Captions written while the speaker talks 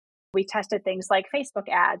We tested things like Facebook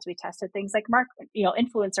ads. We tested things like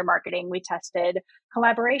influencer marketing. We tested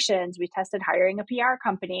collaborations. We tested hiring a PR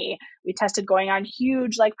company. We tested going on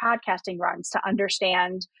huge like podcasting runs to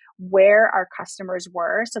understand where our customers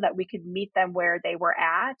were so that we could meet them where they were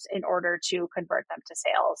at in order to convert them to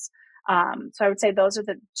sales. So I would say those are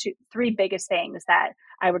the three biggest things that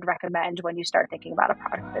I would recommend when you start thinking about a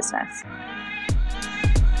product business.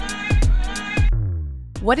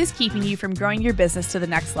 What is keeping you from growing your business to the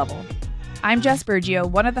next level? I'm Jess Bergio,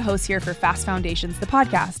 one of the hosts here for Fast Foundations, the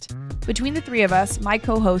podcast. Between the three of us, my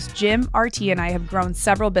co-host Jim, RT, and I have grown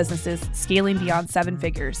several businesses, scaling beyond 7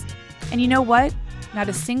 figures. And you know what? Not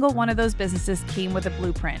a single one of those businesses came with a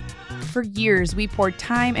blueprint. For years, we poured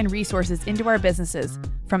time and resources into our businesses,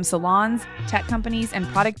 from salons, tech companies, and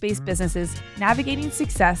product-based businesses, navigating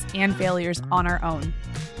success and failures on our own.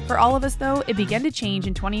 For all of us, though, it began to change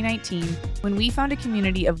in 2019 when we found a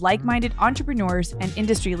community of like-minded entrepreneurs and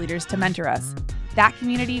industry leaders to mentor us. That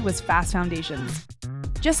community was Fast Foundations.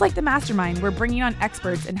 Just like the mastermind, we're bringing on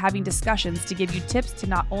experts and having discussions to give you tips to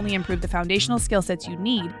not only improve the foundational skill sets you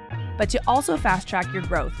need, but to also fast-track your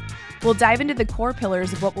growth. We'll dive into the core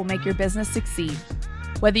pillars of what will make your business succeed.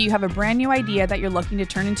 Whether you have a brand new idea that you're looking to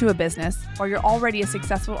turn into a business, or you're already a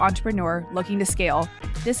successful entrepreneur looking to scale,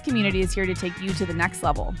 this community is here to take you to the next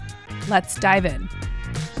level. Let's dive in.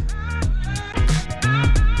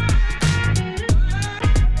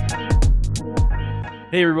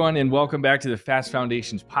 Hey everyone, and welcome back to the Fast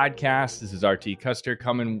Foundations podcast. This is RT Custer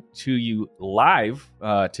coming to you live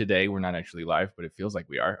today. We're not actually live, but it feels like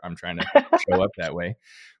we are. I'm trying to show up that way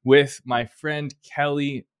with my friend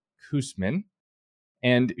Kelly Kussman.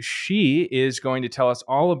 And she is going to tell us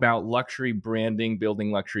all about luxury branding,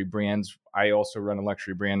 building luxury brands. I also run a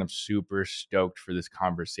luxury brand. I'm super stoked for this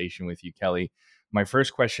conversation with you, Kelly. My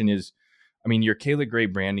first question is, your Kayla Gray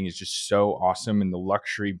branding is just so awesome. And the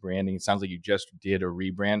luxury branding, it sounds like you just did a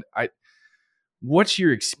rebrand. What's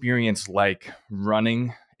your experience like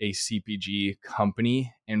running a CPG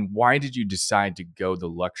company? And why did you decide to go the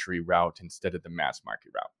luxury route instead of the mass market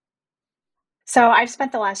route? So I've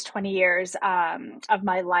spent the last 20 years of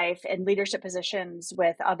my life in leadership positions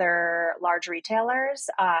with other large retailers.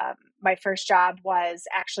 My first job was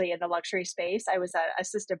actually in the luxury space. I was an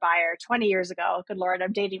assistant buyer 20 years ago. Good Lord,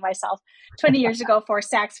 I'm dating myself. 20 years ago for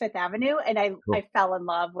Saks Fifth Avenue. And I fell in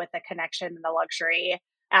love with the connection and the luxury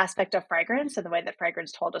aspect of fragrance and the way that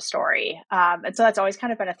fragrance told a story. And so that's always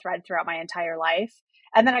kind of been a thread throughout my entire life.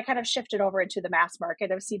 And then I kind of shifted over into the mass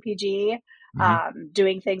market of CPG,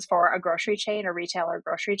 doing things for a grocery chain, a retailer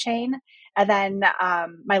grocery chain. And then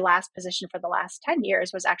my last position for the last 10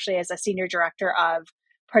 years was actually as a senior director of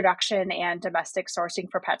production and domestic sourcing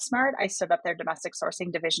for PetSmart. I stood up their domestic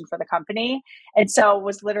sourcing division for the company. And so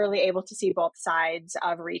was literally able to see both sides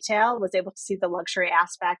of retail, was able to see the luxury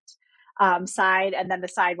aspect side, and then the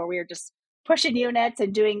side where we were just pushing units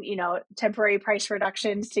and doing, temporary price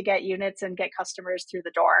reductions to get units and get customers through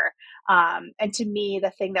the door. And to me, the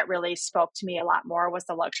thing that really spoke to me a lot more was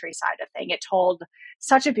the luxury side of thing. It told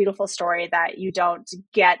such a beautiful story that you don't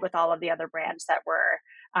get with all of the other brands that were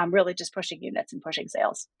really just pushing units and pushing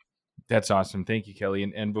sales. That's awesome. Thank you,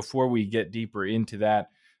 Kelly. And before we get deeper into that,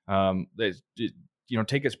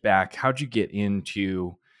 take us back. How'd you get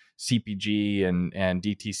into CPG and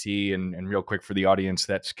DTC and real quick for the audience,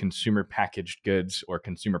 that's consumer packaged goods or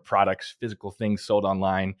consumer products, physical things sold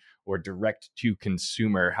online or direct to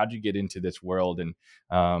consumer. How'd you get into this world? And,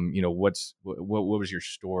 what was your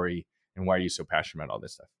story and why are you so passionate about all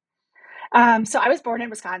this stuff? So I was born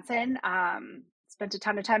in Wisconsin, spent a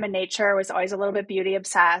ton of time in nature, was always a little bit beauty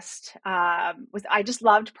obsessed. I just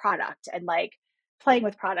loved product and like playing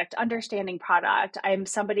with product, understanding product. I'm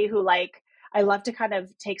somebody who I love to kind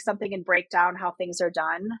of take something and break down how things are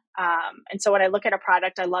done. And so when I look at a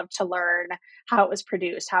product, I love to learn how it was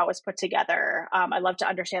produced, how it was put together. I love to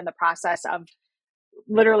understand the process of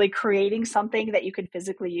literally creating something that you can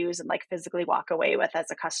physically use and physically walk away with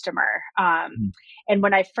as a customer. And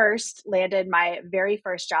when I first landed my very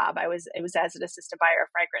first job, it was as an assistant buyer of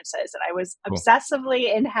fragrances, and I was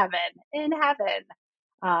obsessively in heaven.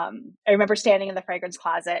 I remember standing in the fragrance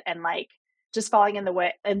closet and just falling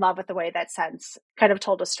in love with the way that scents kind of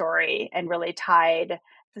told a story and really tied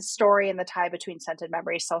the story and the tie between scent and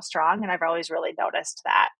memory so strong. And I've always really noticed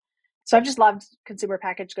that. So I've just loved consumer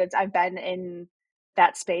packaged goods. I've been in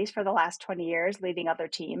that space for the last 20 years, leading other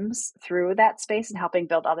teams through that space and helping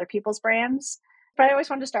build other people's brands. But I always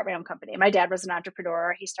wanted to start my own company. My dad was an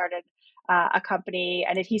entrepreneur. He started a company,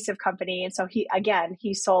 an adhesive company. And so he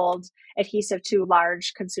sold adhesive to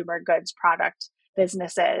large consumer goods product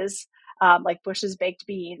businesses. like Bush's baked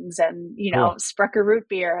beans and, Cool. Sprecher root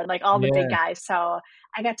beer and like all the big Yeah. guys. So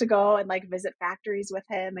I got to go and like visit factories with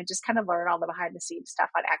him and just kind of learn all the behind the scenes stuff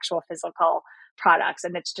on actual physical products.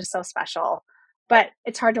 And it's just so special. But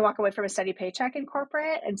it's hard to walk away from a steady paycheck in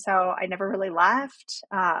corporate. And so I never really left.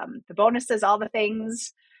 The bonuses, all the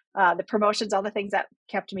things, the promotions, all the things that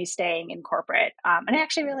kept me staying in corporate. And I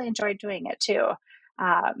actually really enjoyed doing it too.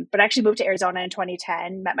 But I actually moved to Arizona in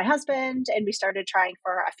 2010, met my husband, and we started trying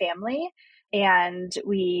for a family. And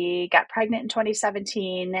we got pregnant in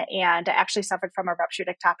 2017, and I actually suffered from a ruptured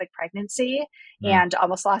ectopic pregnancy Mm. and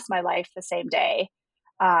almost lost my life the same day.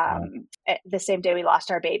 Wow. The same day we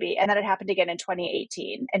lost our baby. And then it happened again in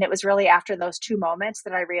 2018. And it was really after those two moments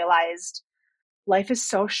that I realized life is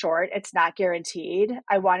so short. It's not guaranteed.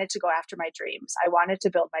 I wanted to go after my dreams. I wanted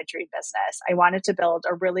to build my dream business. I wanted to build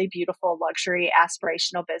a really beautiful luxury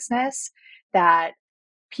aspirational business that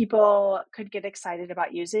people could get excited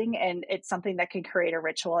about using. And it's something that can create a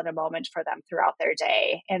ritual and a moment for them throughout their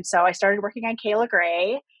day. And so I started working on Kayla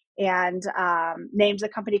Gray and named the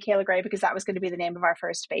company Kayla Gray because that was going to be the name of our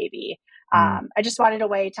first baby. Mm. I just wanted a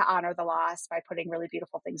way to honor the loss by putting really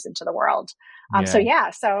beautiful things into the world.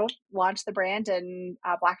 Yeah. So launched the brand in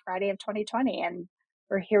Black Friday of 2020, and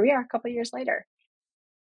here we are a couple of years later.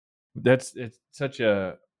 It's such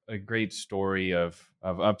a great story of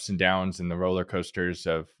ups and downs and the roller coasters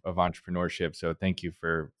of entrepreneurship. So thank you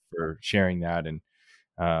for sharing that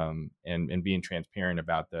and being transparent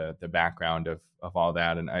about the background of all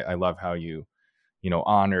that. And I love how you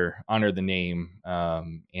honor the name,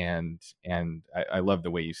 and I love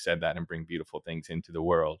the way you said that and bring beautiful things into the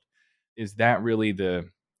world. Is that really the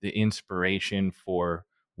inspiration for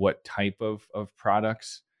what type of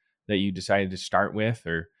products that you decided to start with?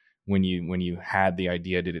 Or when you had the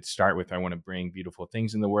idea, did it start with I want to bring beautiful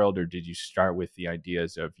things in the world, or did you start with the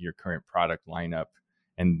ideas of your current product lineup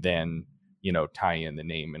and then tie in the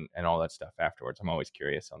name and all that stuff afterwards? I'm always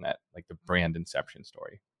curious on that, like the brand inception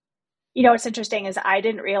story. What's interesting is I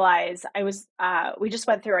didn't realize we just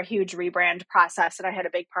went through a huge rebrand process, and I had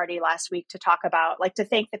a big party last week to talk about, like, to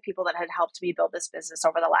thank the people that had helped me build this business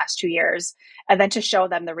over the last 2 years, and then to show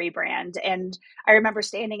them the rebrand. And I remember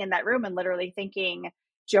standing in that room and literally thinking,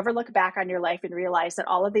 do you ever look back on your life and realize that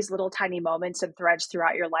all of these little tiny moments and threads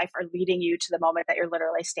throughout your life are leading you to the moment that you're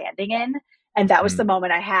literally standing in? And that was Mm. the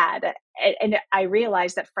moment I had. And I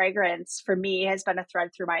realized that fragrance for me has been a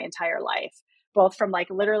thread through my entire life, both from like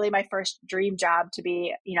literally my first dream job to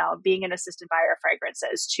be, being an assistant buyer of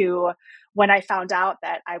fragrances, to when I found out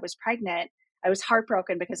that I was pregnant. I was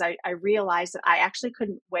heartbroken because I realized that I actually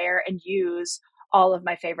couldn't wear and use all of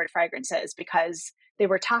my favorite fragrances because they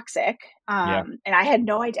were toxic. Yeah. And I had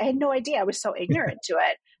no idea. I had no idea. I was so ignorant to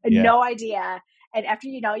it. I had Yeah. no idea. And after,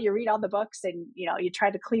 you read all the books and, you try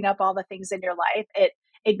to clean up all the things in your life,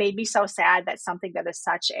 it made me so sad that something that is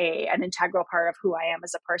such an integral part of who I am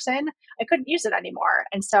as a person, I couldn't use it anymore.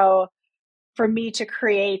 And so for me to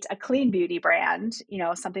create a clean beauty brand,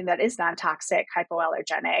 something that is non-toxic,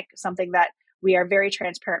 hypoallergenic, something that we are very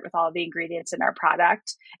transparent with all of the ingredients in our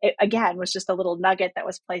product, it again was just a little nugget that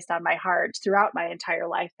was placed on my heart throughout my entire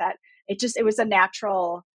life, that it was a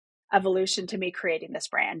natural evolution to me creating this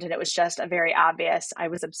brand. And it was just a very obvious, I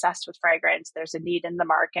was obsessed with fragrance. There's a need in the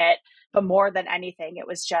market, but more than anything, it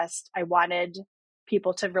was just, I wanted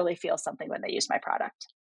people to really feel something when they use my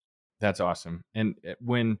product. That's awesome. And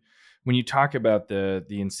when you talk about the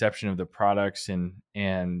inception of the products and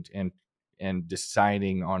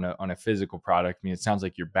deciding on a physical product, I mean, it sounds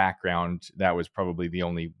like your background, that was probably the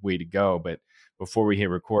only way to go. But before we hit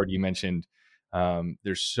record, you mentioned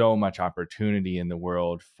there's so much opportunity in the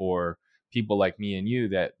world for people like me and you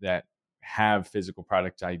that have physical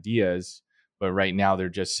product ideas, but right now they're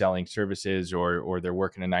just selling services or they're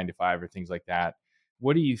working a 9 to 5 or things like that.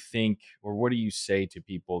 What do you think, or what do you say to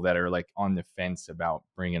people that are like on the fence about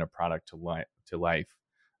bringing a product to life,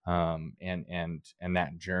 and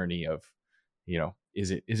that journey of,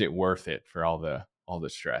 is it worth it for all the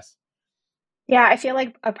stress? Yeah, I feel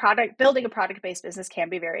like building a product based business can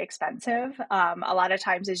be very expensive. A lot of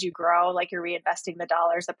times as you grow, like you're reinvesting the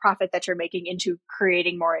dollars, the profit that you're making into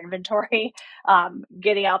creating more inventory,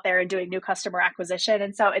 getting out there and doing new customer acquisition.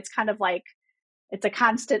 And so it's kind of like, it's a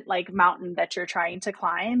constant like mountain that you're trying to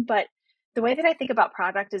climb. But the way that I think about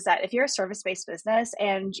product is that if you're a service based business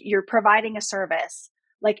and you're providing a service,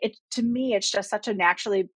 like it, to me, it's just such a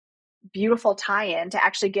naturally beautiful tie-in to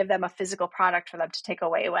actually give them a physical product for them to take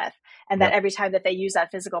away with. And that Yep. every time that they use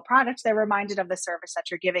that physical product, they're reminded of the service that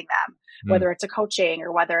you're giving them, Mm. whether it's a coaching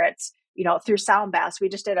or whether it's, through sound baths. We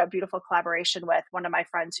just did a beautiful collaboration with one of my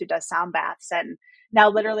friends who does sound baths. And Now,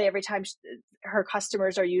 literally every time her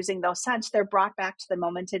customers are using those scents, they're brought back to the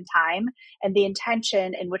moment in time and the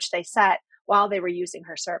intention in which they set while they were using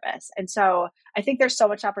her service. And so I think there's so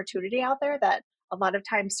much opportunity out there that a lot of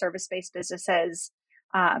times service-based businesses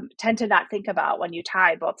tend to not think about when you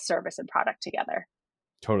tie both service and product together.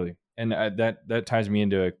 Totally. And that ties me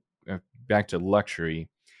into back to luxury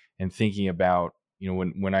and thinking about,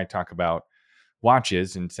 when I talk about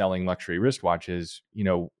watches and selling luxury wristwatches,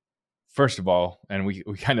 first of all, and we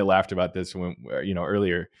kind of laughed about this when,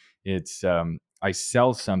 earlier, it's I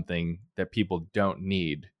sell something that people don't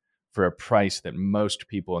need for a price that most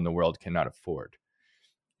people in the world cannot afford.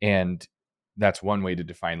 And that's one way to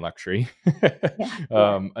define luxury.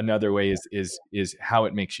 Another way is how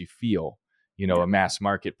it makes you feel. A mass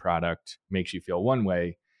market product makes you feel one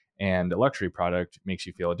way, and a luxury product makes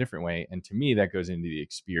you feel a different way. And to me, that goes into the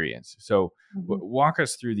experience. So walk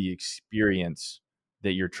us through the experience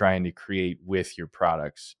that you're trying to create with your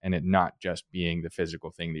products, and it not just being the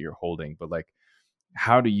physical thing that you're holding, but like,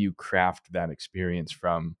 how do you craft that experience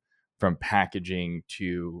from packaging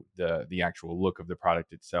to the actual look of the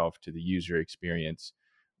product itself to the user experience?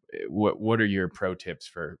 What are your pro tips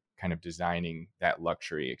for kind of designing that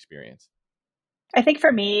luxury experience? I think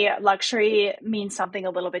for me, luxury means something a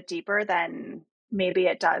little bit deeper than maybe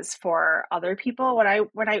it does for other people.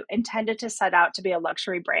 When I intended to set out to be a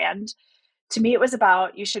luxury brand, to me, it was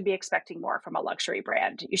about, you should be expecting more from a luxury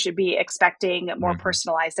brand. You should be expecting more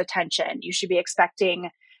personalized attention. You should be expecting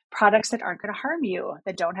products that aren't going to harm you,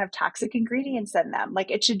 that don't have toxic ingredients in them.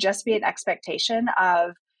 Like, it should just be an expectation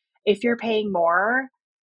of, if you're paying more,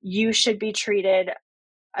 you should be treated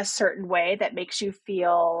a certain way that makes you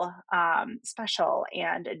feel special,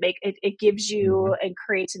 and it gives you and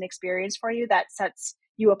creates an experience for you that sets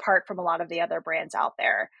you apart from a lot of the other brands out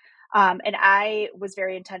there. And I was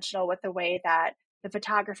very intentional with the way that the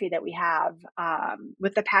photography that we have,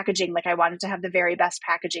 with the packaging. Like, I wanted to have the very best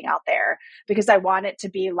packaging out there because I want it to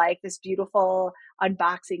be like this beautiful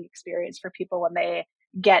unboxing experience for people when they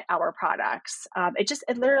get our products.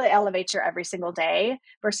 It literally elevates your every single day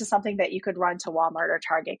versus something that you could run to Walmart or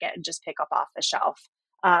Target and just pick up off the shelf.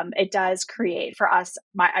 It does create for us,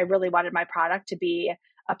 I really wanted my product to be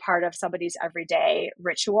a part of somebody's everyday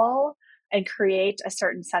ritual and create a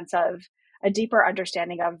certain sense of a deeper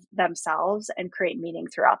understanding of themselves and create meaning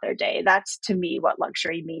throughout their day. That's, to me, what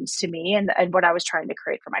luxury means to me and what I was trying to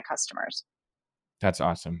create for my customers. That's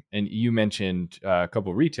awesome. And you mentioned a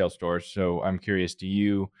couple of retail stores. So I'm curious, do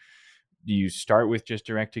you start with just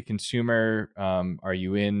direct to consumer? Are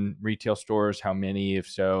you in retail stores? How many, if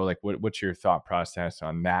so? Like, what's your thought process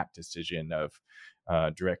on that decision of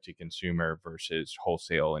direct to consumer versus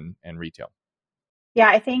wholesale and retail? Yeah,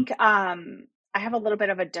 I think I have a little bit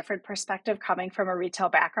of a different perspective coming from a retail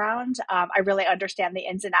background. I really understand the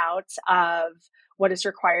ins and outs of what is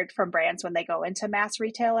required from brands when they go into mass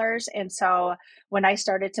retailers. And so when I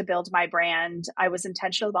started to build my brand, I was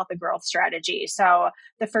intentional about the growth strategy. So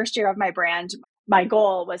the first year of my brand, my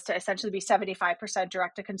goal was to essentially be 75%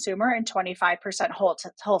 direct to consumer and 25%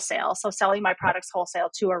 wholesale. So selling my products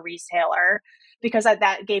wholesale to a retailer, because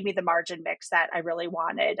that gave me the margin mix that I really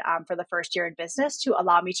wanted for the first year in business to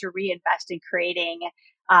allow me to reinvest in creating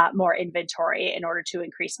more inventory in order to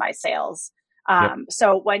increase my sales.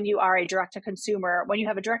 So when you are a direct to consumer, when you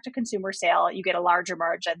have a direct to consumer sale, you get a larger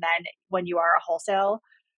margin than when you are a wholesale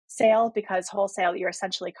sale, because wholesale, you're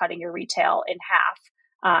essentially cutting your retail in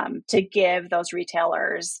half to give those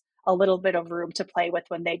retailers a little bit of room to play with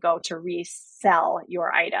when they go to resell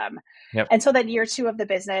your item. And so then year two of the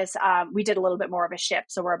business, we did a little bit more of a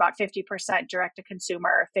shift. So we're about 50% direct to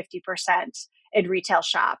consumer, 50% in retail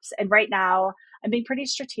shops. And right now I'm being pretty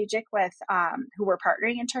strategic with who we're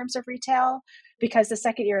partnering in terms of retail, because the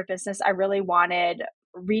second year of business, I really wanted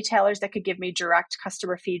retailers that could give me direct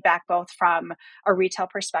customer feedback, both from a retail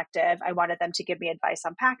perspective. I wanted them to give me advice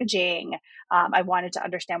on packaging. I wanted to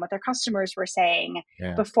understand what their customers were saying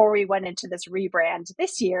before we went into this rebrand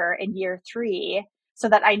this year in year three, so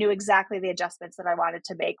that I knew exactly the adjustments that I wanted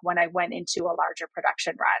to make when I went into a larger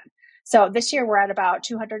production run. So this year we're at about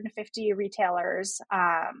 250 retailers,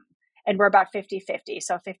 and we're about 50-50.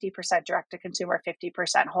 So 50% direct to consumer,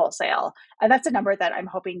 50% wholesale. And that's a number that I'm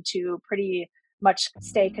hoping to pretty much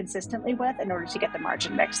stay consistently with in order to get the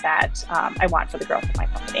margin mix that I want for the growth of my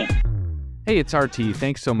company. Hey, it's RT.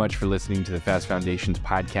 Thanks so much for listening to the Fast Foundations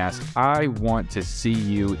podcast. I want to see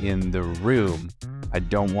you in the room. I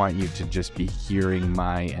don't want you to just be hearing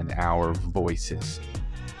my and our voices.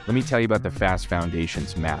 Let me tell you about the Fast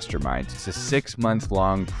Foundations Mastermind. It's a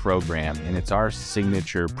 6-month-long program, and it's our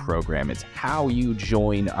signature program. It's how you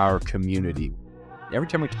join our community. every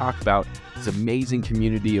time we talk about this amazing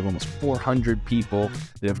community of almost 400 people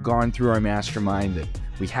that have gone through our mastermind that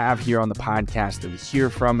we have here on the podcast, that we hear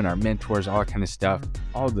from, and our mentors, all that kind of stuff,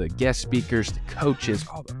 all the guest speakers, the coaches,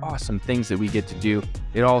 all the awesome things that we get to do,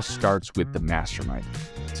 it all starts with the mastermind.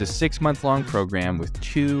 It's a 6-month-long program with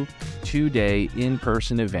two-day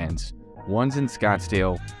in-person events. One's in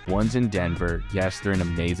Scottsdale, one's in Denver. Yes, they're in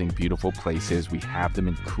amazing, beautiful places. We have them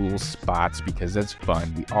in cool spots because that's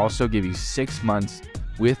fun. We also give you 6 months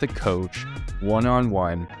with a coach,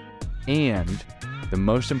 one-on-one. And the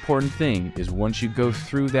most important thing is once you go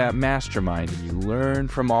through that mastermind and you learn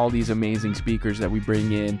from all these amazing speakers that we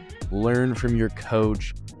bring in, learn from your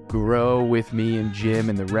coach, grow with me and Jim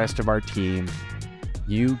and the rest of our team,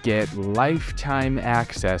 you get lifetime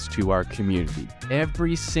access to our community.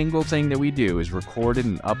 Every single thing that we do is recorded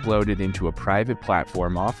and uploaded into a private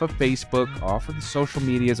platform off of Facebook, off of the social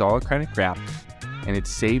medias, all that kind of crap. And it's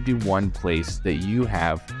saved in one place that you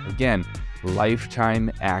have, again,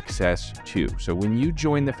 lifetime access to. So when you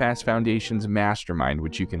join the Fast Foundations Mastermind,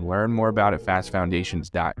 which you can learn more about at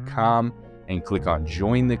fastfoundations.com and click on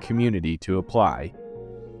Join the Community to apply,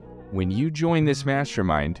 when you join this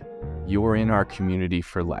mastermind, you're in our community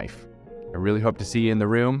for life. I really hope to see you in the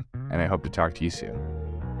room, and I hope to talk to you soon.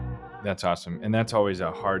 That's awesome. And that's always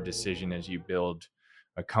a hard decision as you build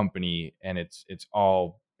a company, and it's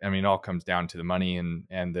all, I mean, it all comes down to the money and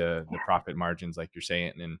the profit margins, like you're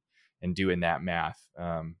saying, and doing that math.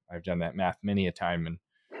 I've done that math many a time,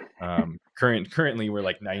 and currently we're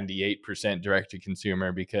like 98% direct to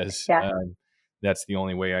consumer because Yeah. that's the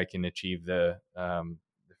only way I can achieve the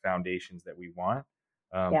foundations that we want.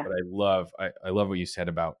 Yeah. But I love what you said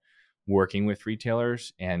about working with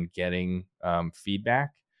retailers and getting feedback,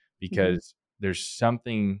 because there's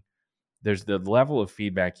the level of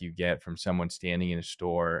feedback you get from someone standing in a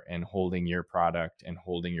store and holding your product and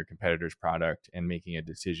holding your competitor's product and making a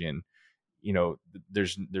decision.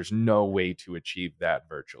 There's no way to achieve that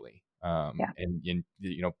virtually. Yeah. And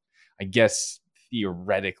I guess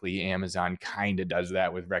theoretically Amazon kind of does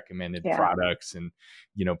that with recommended Yeah. products, and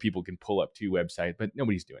people can pull up 2 websites, but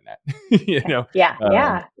nobody's doing that. Yeah.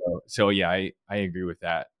 Yeah. So yeah, I agree with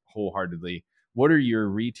that wholeheartedly. What are your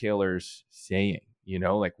retailers saying?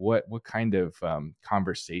 Like what kind of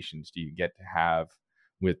conversations do you get to have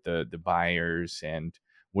with the buyers, and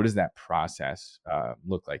what does that process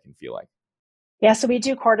look like and feel like? Yeah, so we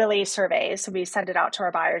do quarterly surveys. So we send it out to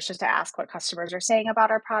our buyers just to ask what customers are saying about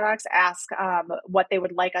our products, ask what they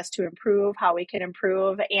would like us to improve, how we can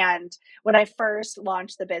improve. And when I first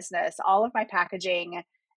launched the business, all of my packaging,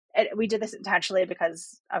 we did this intentionally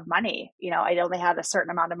because of money. I only had a certain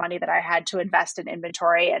amount of money that I had to invest in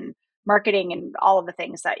inventory and marketing and all of the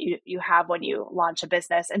things that you have when you launch a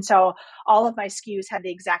business. And so all of my SKUs had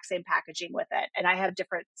the exact same packaging with it. And I have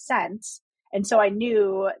different scents, and so I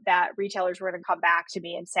knew that retailers were going to come back to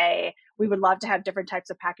me and say, we would love to have different types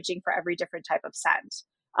of packaging for every different type of scent.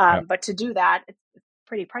 Yep. But to do that, it's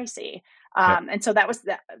pretty pricey. Yep. And so that was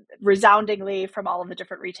resoundingly from all of the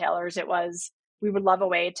different retailers. It was, we would love a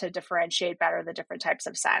way to differentiate better the different types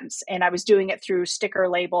of scents. And I was doing it through sticker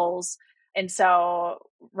labels. And so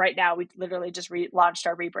right now we literally just launched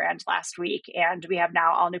our rebrand last week, and we have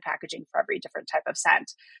now all new packaging for every different type of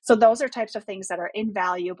scent. So those are types of things that are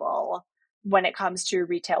invaluable when it comes to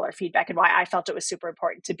retailer feedback, and why I felt it was super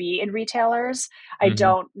important to be in retailers. I Mm-hmm.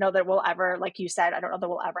 don't know that we'll ever, like you said, I don't know that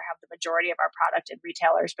we'll ever have the majority of our product in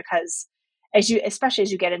retailers, because especially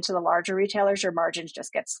as you get into the larger retailers, your margins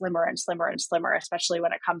just get slimmer and slimmer and slimmer, especially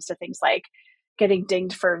when it comes to things like getting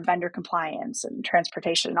dinged for vendor compliance and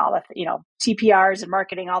transportation and all the, TPRs and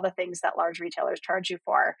marketing, all the things that large retailers charge you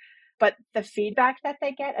for. But the feedback that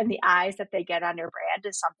they get and the eyes that they get on your brand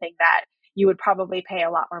is something that you would probably pay a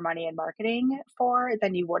lot more money in marketing for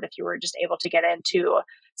than you would if you were just able to get into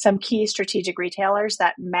some key strategic retailers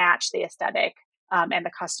that match the aesthetic and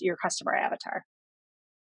your customer avatar.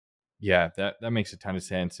 Yeah, that makes a ton of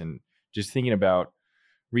sense. And just thinking about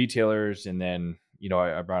retailers, and then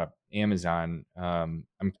I brought up Amazon. I'm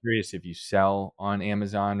curious if you sell on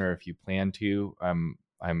Amazon or if you plan to.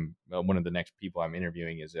 I'm one of the next people I'm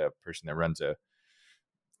interviewing is a person that runs a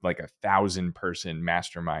 1,000-person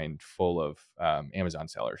mastermind full of Amazon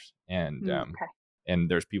sellers, and Okay. and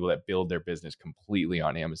there's people that build their business completely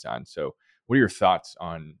on Amazon. So what are your thoughts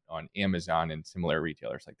on Amazon and similar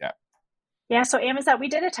retailers like that? Yeah, so Amazon, we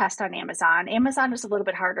did a test on Amazon. Amazon is a little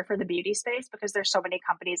bit harder for the beauty space because there's so many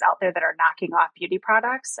companies out there that are knocking off beauty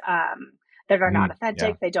products that are not Yeah.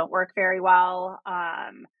 authentic. They don't work very well.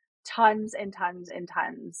 Tons and tons and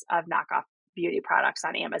tons of knockoff beauty products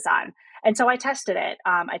on Amazon. And so I tested it.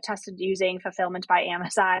 I tested using fulfillment by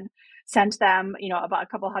Amazon, sent them, about a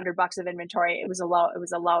couple $100 of inventory. It was a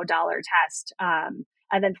low dollar test.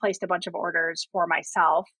 And then placed a bunch of orders for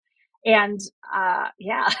myself. And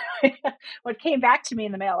yeah, what came back to me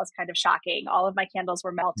in the mail was kind of shocking. All of my candles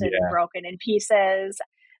were melted and Yeah. broken in pieces.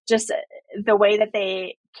 Just the way that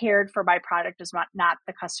they cared for my product was not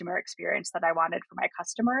the customer experience that I wanted for my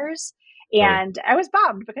customers. Totally. And I was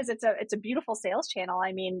bummed because it's a beautiful sales channel.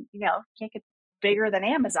 I mean, can't get bigger than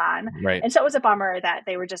Amazon. Right. And so it was a bummer that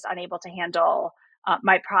they were just unable to handle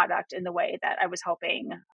my product in the way that I was hoping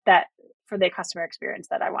that for the customer experience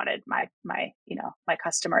that I wanted my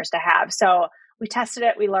customers to have. So we tested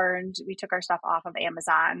it, we learned, we took our stuff off of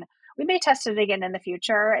Amazon. We may test it again in the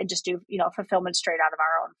future and just do, fulfillment straight out of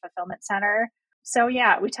our own fulfillment center. So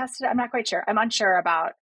yeah, we tested it. I'm not quite sure. I'm unsure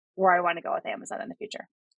about where I want to go with Amazon in the future.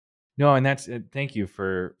 No, and that's thank you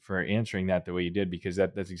for answering that the way you did, because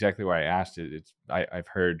that's exactly why I asked it. I've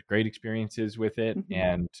heard great experiences with it, Mm-hmm.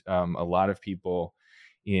 and a lot of people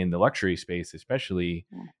in the luxury space, especially,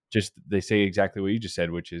 Yeah. just they say exactly what you just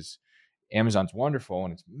said, which is Amazon's wonderful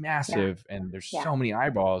and it's Yeah. massive and there's Yeah. so many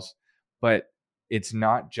eyeballs, but it's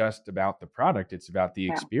not just about the product; it's about the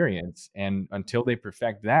Yeah. experience. And until they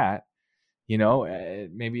perfect that,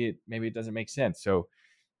 maybe it doesn't make sense. So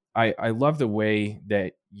I love the way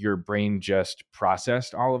that your brain just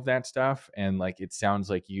processed all of that stuff, and like it sounds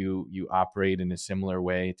like you operate in a similar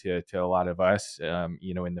way to a lot of us, in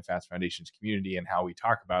the Fast Foundations community, and how we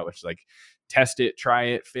talk about, which is like test it, try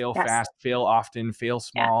it, fail Yes. fast, fail often, fail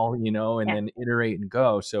Yeah. small, and Yeah. then iterate and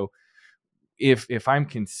go. So if I'm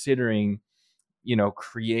considering,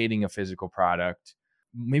 creating a physical product,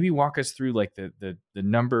 maybe walk us through like the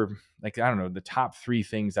number, like, I don't know, the top 3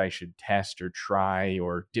 things I should test or try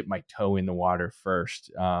or dip my toe in the water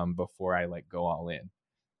first, before I like go all in.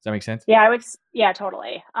 Does that make sense? Yeah, yeah,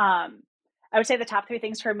 totally. I would say the top 3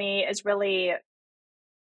 things for me is really,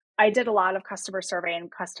 I did a lot of customer survey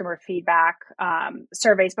and customer feedback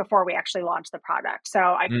surveys before we actually launched the product. So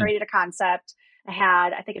I Mm, created a concept. I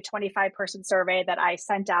had, I think, a 25-person survey that I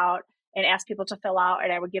sent out and asked people to fill out,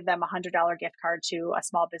 and I would give them $100 gift card to a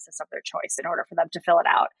small business of their choice in order for them to fill it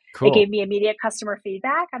out. It cool. gave me immediate customer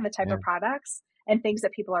feedback on the type Yeah. of products and things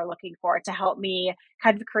that people are looking for to help me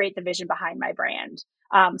kind of create the vision behind my brand.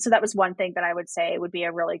 So that was one thing that I would say would be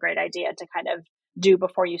a really great idea to kind of do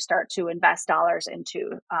before you start to invest dollars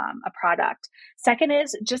into a product. Second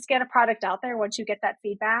is just get a product out there once you get that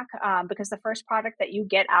feedback, because the first product that you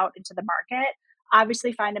get out into the market,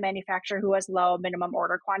 obviously find a manufacturer who has low minimum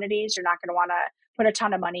order quantities. You're not going to want to put a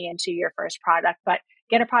ton of money into your first product, but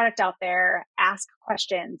get a product out there, ask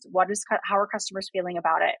questions. How are customers feeling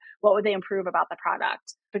about it? What would they improve about the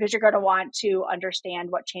product? Because you're going to want to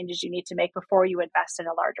understand what changes you need to make before you invest in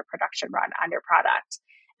a larger production run on your product.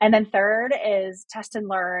 And then third is test and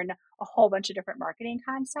learn a whole bunch of different marketing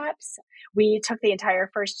concepts. We took the entire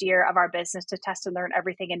first year of our business to test and learn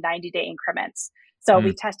everything in 90-day increments. So Mm,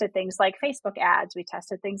 we tested things like Facebook ads. We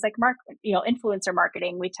tested things like influencer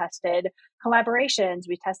marketing. We tested collaborations.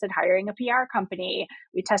 We tested hiring a PR company.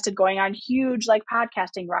 We tested going on huge like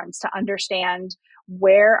podcasting runs to understand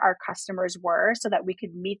where our customers were so that we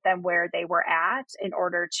could meet them where they were at in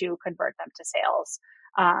order to convert them to sales.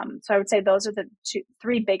 So I would say those are the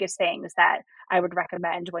 3 biggest things that I would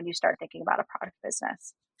recommend when you start thinking about a product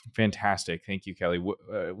business. fantastic. Thank you, Kelly.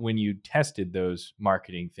 When you tested those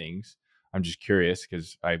marketing things, I'm just curious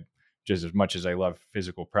because just as much as I love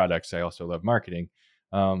physical products, I also love marketing.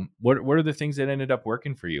 What are the things that ended up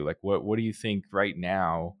working for you? Like, what do you think right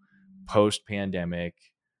now, post pandemic,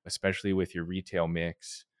 especially with your retail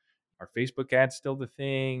mix? Are Facebook ads still the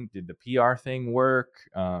thing? Did the PR thing work?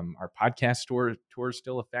 Are podcast tours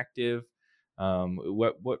still effective?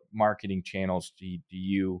 What marketing channels do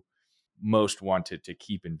you most want to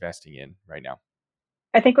keep investing in right now?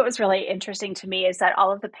 I think what was really interesting to me is that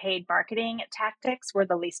all of the paid marketing tactics were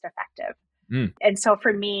the least effective. Mm, And so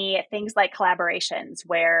for me, things like collaborations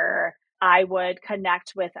where I would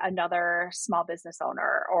connect with another small business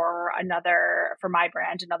owner or for my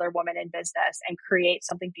brand, another woman in business and create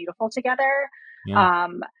something beautiful together, yeah.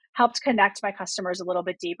 um, helped connect my customers a little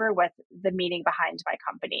bit deeper with the meaning behind my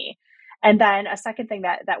company. And then a second thing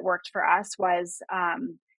that worked for us was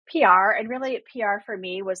PR. And really, PR for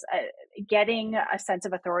me was getting a sense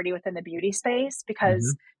of authority within the beauty space Hmm.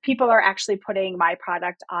 because people are actually putting my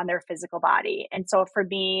product on their physical body. And so for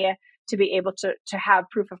me to be able to have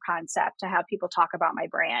proof of concept, to have people talk about my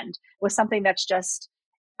brand was something that's just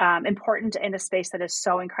important in a space that is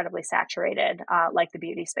so incredibly saturated, like the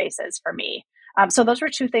beauty space is for me. So those were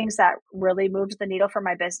 2 things that really moved the needle for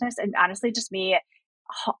my business. And honestly, just me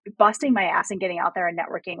busting my ass and getting out there and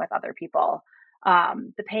networking with other people.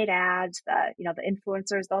 The paid ads, the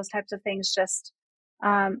influencers, those types of things, just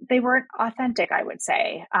they weren't authentic, I would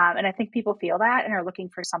say. And I think people feel that and are looking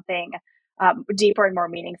for something deeper and more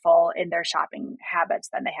meaningful in their shopping habits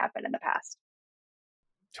than they have been in the past.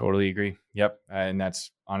 Totally agree. Yep. And that's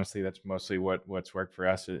honestly, that's mostly what's worked for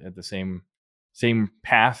us at the same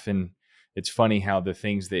path. And it's funny how the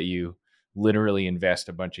things that you literally invest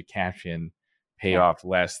a bunch of cash in pay Yeah. off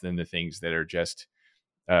less than the things that are just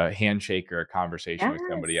a handshake or a conversation with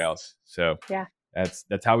somebody Yes. else. So Yeah.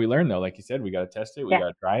 that's how we learn, though. Like you said, we got to test it, we Yeah. got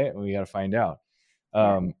to try it, and we got to find out.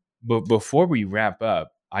 Yeah. But before we wrap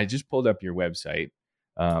up, I just pulled up your website.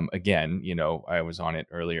 Again, I was on it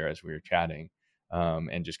earlier as we were chatting,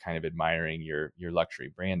 and just kind of admiring your luxury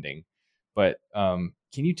branding. But can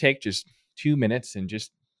you take just 2 minutes and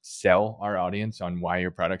just sell our audience on why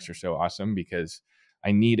your products are so awesome? Because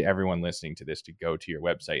I need everyone listening to this to go to your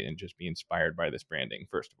website and just be inspired by this branding,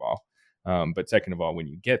 first of all. But second of all, when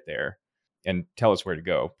you get there, and tell us where to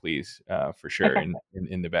go, please, for sure,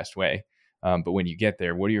 in the best way. But when you get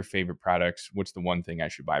there, what are your favorite products? What's the one thing I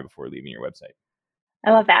should buy before leaving your website? I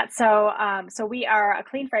love that. So we are a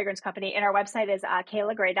clean fragrance company, and our website is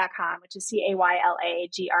kaylagray.com, which is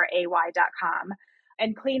CAYLAGRAY.com.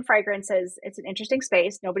 And clean fragrances, it's an interesting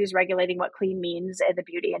space. Nobody's regulating what clean means in the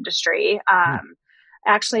beauty industry. Hmm.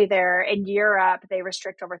 Actually, they're in Europe, they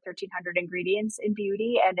restrict over 1,300 ingredients in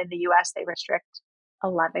beauty, and in the US, they restrict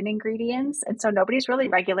 11 ingredients. And so nobody's really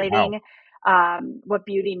Wow. regulating what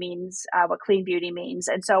beauty means, what clean beauty means.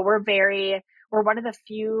 And so we're one of the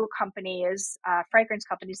few companies, fragrance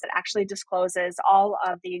companies, that actually discloses all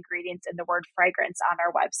of the ingredients in the word fragrance on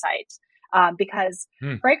our website, because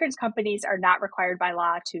Hmm. fragrance companies are not required by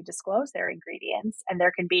law to disclose their ingredients. And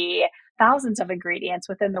there can be thousands of ingredients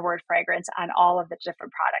within the word fragrance on all of the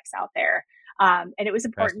different products out there. And it was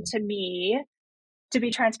important Interesting. to me to be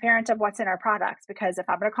transparent of what's in our products, because if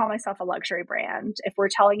I'm going to call myself a luxury brand, if we're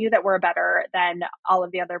telling you that we're better than all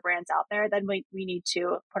of the other brands out there, then we need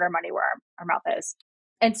to put our money where our mouth is.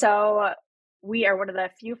 And so we are one of the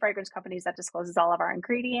few fragrance companies that discloses all of our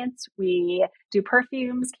ingredients. We do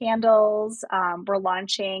perfumes, candles. We're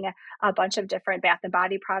launching a bunch of different bath and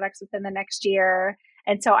body products within the next year.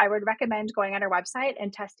 And so I would recommend going on our website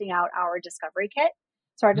and testing out our discovery kit.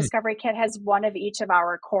 So our Hmm. discovery kit has one of each of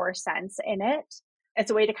our core scents in it. It's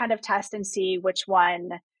a way to kind of test and see which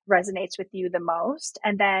one resonates with you the most.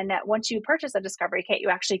 And then once you purchase a discovery kit, you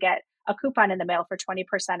actually get a coupon in the mail for 20%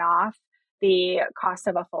 off the cost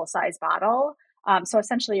of a full size bottle. So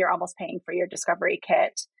essentially, you're almost paying for your discovery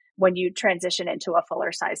kit when you transition into a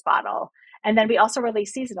fuller size bottle. And then we also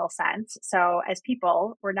release seasonal scents. So as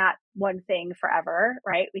people, we're not one thing forever,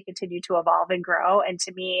 right? We continue to evolve and grow. And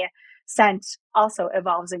to me, scent also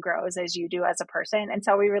evolves and grows as you do as a person. And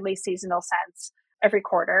so we release seasonal scents every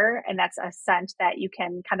quarter. And that's a scent that you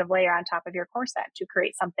can kind of layer on top of your core scent to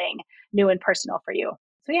create something new and personal for you.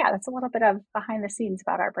 So yeah, that's a little bit of behind the scenes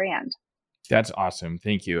about our brand. That's awesome.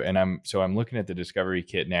 Thank you. And I'm looking at the discovery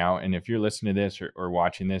kit now. And if you're listening to this or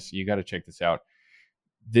watching this, you got to check this out.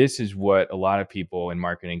 This is what a lot of people in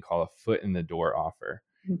marketing call a foot in the door offer.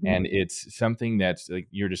 Mm-hmm. And it's something that's like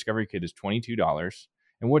your discovery kit is $22.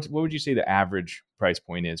 And what would you say the average price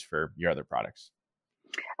point is for your other products?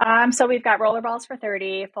 So we've got rollerballs for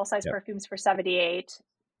 30, full size Yep. perfumes for 78.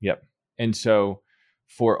 Yep. And so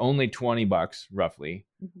for only $20 roughly,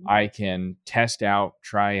 Mm-hmm. I can test out,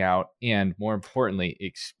 try out, and more importantly,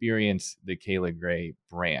 experience the Kayla Gray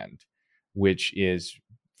brand, which is,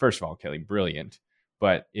 first of all, Kelly, brilliant.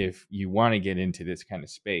 But if you want to get into this kind of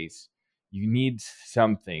space, you need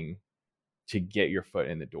something to get your foot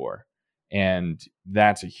in the door. And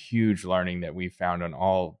that's a huge learning that we've found on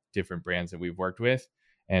all different brands that we've worked with.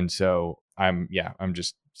 And so I'm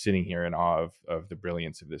just sitting here in awe of the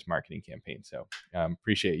brilliance of this marketing campaign. So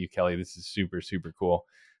appreciate you, Kelly. This is super, super cool.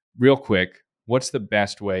 Real quick, what's the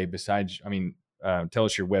best way besides, tell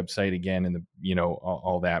us your website again and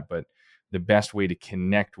all that, but the best way to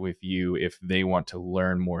connect with you if they want to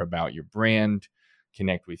learn more about your brand,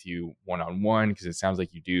 connect with you one-on-one, because it sounds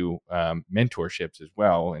like you do mentorships as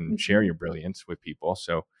well and share Mm-hmm. your brilliance with people.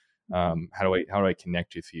 So Mm-hmm. how do I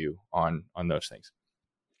connect with you on those things?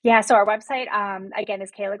 Yeah, so our website, again,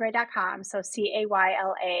 is kaylagray.com. So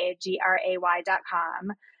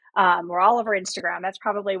CAYLAGRAY.com. We're all over Instagram. That's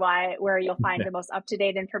probably where you'll find the most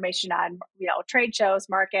up-to-date information on, trade shows,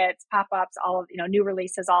 markets, pop-ups, all of, new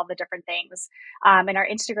releases, all the different things. And our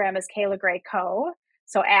Instagram is Kayla Gray Co.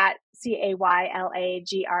 So at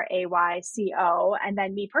CAYLAGRAYCO. And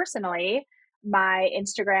then me personally, my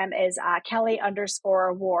Instagram is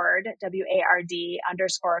Kelly_Ward,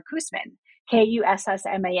 WARD_Kussman.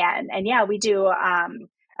 Kussman. And yeah, we do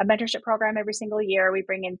a mentorship program every single year. We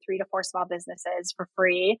bring in 3 to 4 small businesses for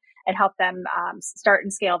free and help them start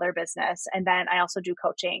and scale their business. And then I also do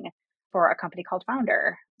coaching for a company called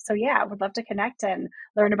Founder. So yeah, I would love to connect and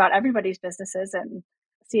learn about everybody's businesses and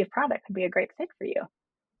see if product could be a great fit for you.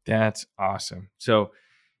 That's awesome. So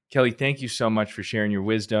Kelly, thank you so much for sharing your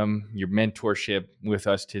wisdom, your mentorship with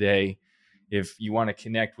us today. If you want to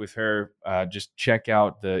connect with her, just check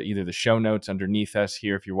out either the show notes underneath us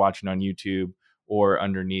here if you're watching on YouTube, or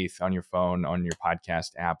underneath on your phone on your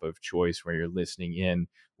podcast app of choice where you're listening in.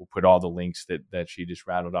 We'll put all the links that she just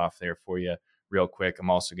rattled off there for you real quick. I'm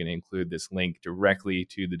also going to include this link directly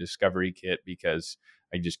to the Discovery Kit because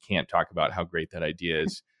I just can't talk about how great that idea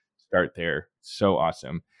is. Start there. So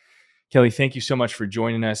awesome. Kelly, thank you so much for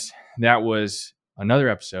joining us. That was another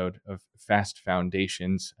episode of Fast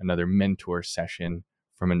Foundations, another mentor session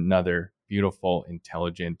from another beautiful,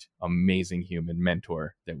 intelligent, amazing human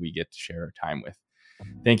mentor that we get to share our time with.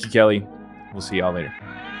 Thank you, Kelly. We'll see y'all later.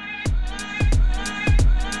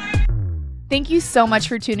 Thank you so much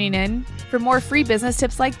for tuning in. For more free business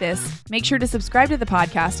tips like this, make sure to subscribe to the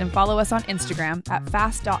podcast and follow us on Instagram at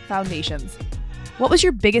fast.foundations. What was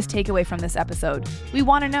your biggest takeaway from this episode? We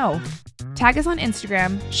want to know. Tag us on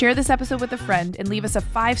Instagram, share this episode with a friend, and leave us a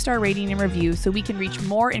 5-star rating and review so we can reach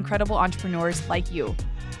more incredible entrepreneurs like you.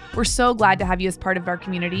 We're so glad to have you as part of our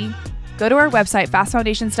community. Go to our website,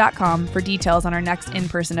 fastfoundations.com, for details on our next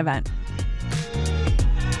in-person event.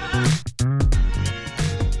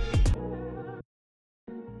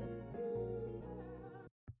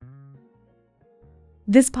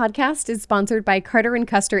 This podcast is sponsored by Carter &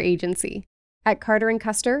 Custer Agency at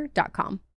carterandcuster.com.